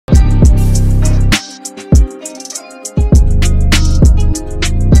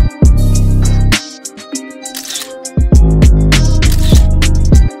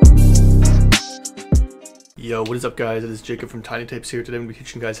Yo, what is up guys? It is Jacob from timelapse here. Today I'm going to be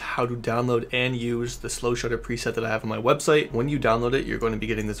teaching you guys how to download and use the slow shutter preset that I have on my website. When you download it, you're going to be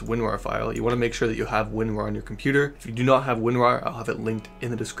getting this WINRAR file. You want to make sure that you have WINRAR on your computer. If you do not have WINRAR, I'll have it linked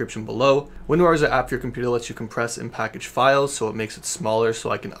in the description below. WINRAR is an app for your computer that lets you compress and package files, so it makes it smaller so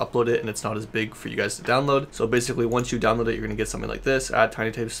I can upload it and it's not as big for you guys to download. So basically once you download it, you're going to get something like this. Add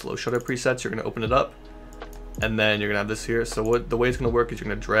timelapse slow shutter presets. You're going to open it up and then you're going to have this here. So the way it's going to work is you're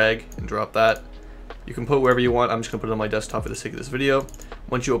going to drag and drop that. You can put wherever you want. I'm just gonna put it on my desktop for the sake of this video.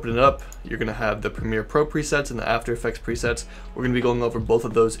 Once you open it up, you're gonna have the Premiere Pro presets and the After Effects presets. We're gonna be going over both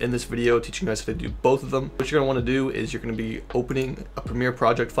of those in this video, teaching you guys how to do both of them. What you're gonna wanna do is you're gonna be opening a Premiere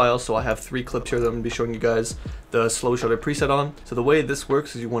project file. So I have 3 clips here that I'm gonna be showing you guys the slow shutter preset on. So the way this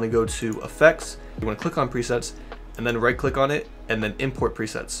works is you wanna go to Effects, you wanna click on Presets, and then right click on it, and then Import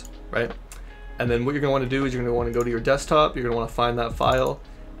Presets, right? And then what you're gonna wanna do is you're gonna wanna go to your desktop, you're gonna wanna find that file,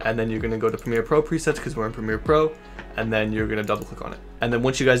 and then you're going to go to Premiere Pro presets because we're in Premiere Pro, and then you're going to double click on it. And then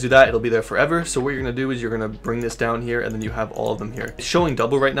once you guys do that, it'll be there forever. So what you're going to do is you're going to bring this down here, and then you have all of them here. It's showing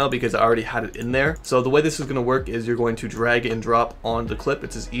double right now because I already had it in there. So the way this is going to work is you're going to drag and drop on the clip.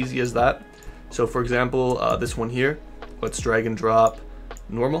 It's as easy as that. So for example, this one here, let's drag and drop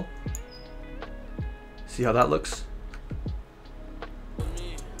normal. See how that looks?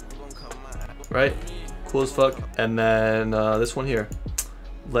 Right? Cool as fuck. And then this one here.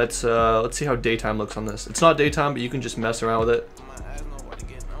 Let's see how daytime looks on this. It's not daytime, but you can just mess around with it.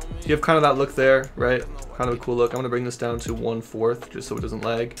 You have kind of that look there, right? Kind of a cool look. I'm gonna bring this down to 1/4 just so it doesn't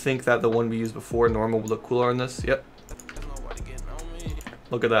lag. I think that the one we used before, normal, would look cooler on this. Yep.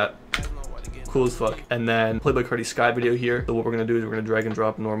 Look at that. Cool as fuck. And then Playboy Cardi Sky video here. So what we're gonna do is we're gonna drag and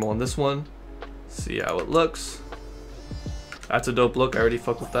drop normal on this one. See how it looks. That's a dope look. I already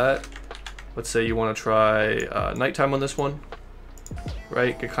fuck with that. Let's say you want to try nighttime on this one,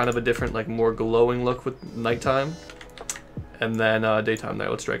 right? Get kind of a different, like more glowing look with nighttime, and then daytime there.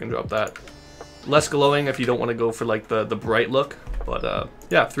 Let's drag and drop that. Less glowing if you don't want to go for like the bright look, but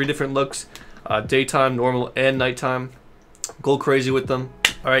yeah, 3 different looks: daytime, normal, and nighttime. Go crazy with them.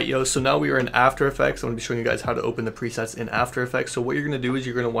 All right, yo. So now we are in After Effects. I'm gonna be showing you guys how to open the presets in After Effects. So what you're gonna do is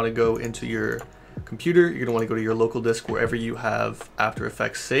you're gonna want to go into your computer. You're gonna want to go to your local disk wherever you have After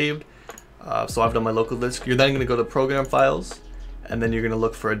Effects saved. So I've done my local disk. You're then going to go to Program Files, and then you're going to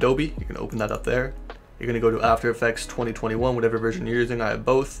look for Adobe. You're going to open that up there. You're going to go to After Effects 2021, whatever version you're using. I have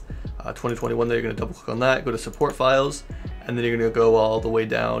both. 2021 there, you're going to double click on that, go to Support Files, and then you're going to go all the way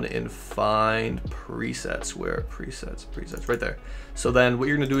down and find Presets. Where presets, right there. So then what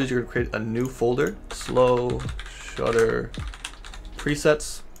you're going to do is you're going to create a new folder, Slow Shutter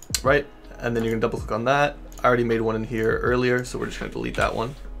Presets, right? And then you're going to double click on that. I already made one in here earlier, so we're just going to delete that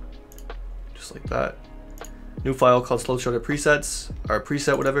one. Just like that. New file called slow shutter presets, or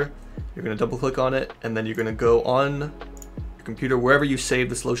preset, whatever. You're going to double click on it, and then you're going to go on your computer wherever you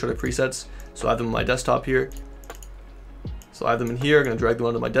save the slow shutter presets. So I have them on my desktop here. So I have them in here. I'm going to drag them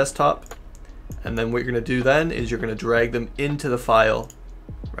onto my desktop, and then what you're going to do then is you're going to drag them into the file,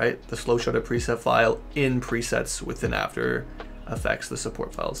 right? The slow shutter preset file in presets within After Effects, the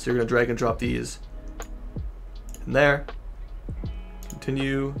support files. So you're going to drag and drop these in there.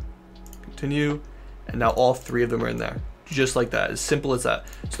 Continue, and now all 3 of them are in there, just like that. As simple as that.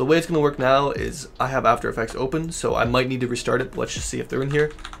 So the way it's going to work now is I have After Effects open, so I might need to restart it, but let's just see if they're in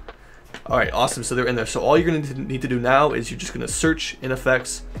here. All right, awesome. So they're in there. So all you're going to need to do now is you're just going to search in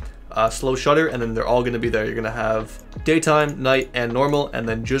Effects slow shutter, and then they're all going to be there. You're going to have daytime, night, and normal, and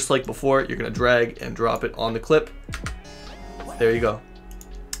then just like before, you're going to drag and drop it on the clip. There you go.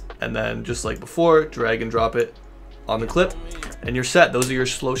 And then just like before, drag and drop it on the clip, and you're set. Those are your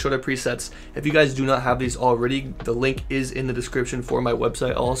slow shutter presets. If you guys do not have these already, the link is in the description for my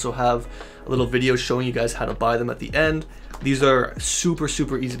website. I'll also have a little video showing you guys how to buy them at the end. These are super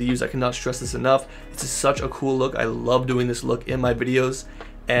easy to use. I cannot stress this enough. It's such a cool look. I love doing this look in my videos,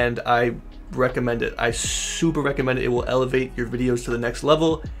 and I recommend it. I super recommend it. It will elevate your videos to the next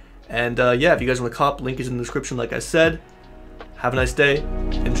level. And yeah, if you guys want to cop, link is in the description like I said. Have a nice day.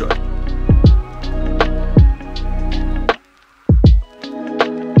 Enjoy.